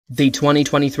The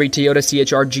 2023 Toyota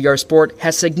CHR GR Sport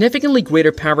has significantly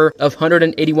greater power of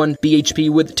 181 bhp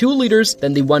with 2 liters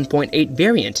than the 1.8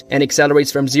 variant and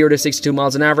accelerates from 0 to 62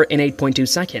 miles an hour in 8.2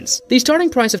 seconds. The starting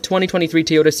price of 2023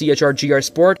 Toyota CHR GR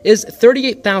Sport is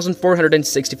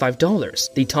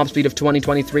 $38,465. The top speed of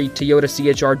 2023 Toyota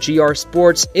CHR GR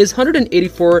Sports is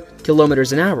 184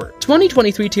 kilometers an hour.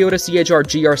 2023 Toyota CHR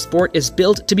GR Sport is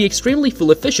built to be extremely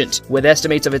fuel efficient, with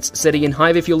estimates of its city and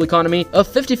highway fuel economy of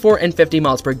 54 and 50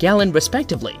 miles per gallon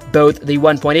respectively. Both the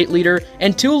 1.8-liter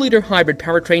and 2-liter hybrid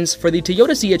powertrains for the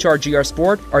Toyota CHR GR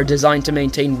Sport are designed to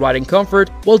maintain riding comfort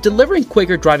while delivering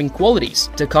quicker driving qualities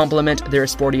to complement their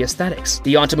sporty aesthetics.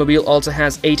 The automobile also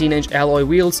has 18-inch alloy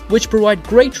wheels which provide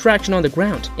great traction on the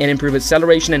ground and improve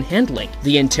acceleration and handling.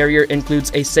 The interior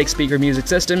includes a 6-speaker music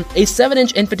system, a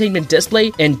 7-inch infotainment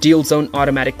display, and dual-zone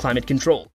automatic climate control.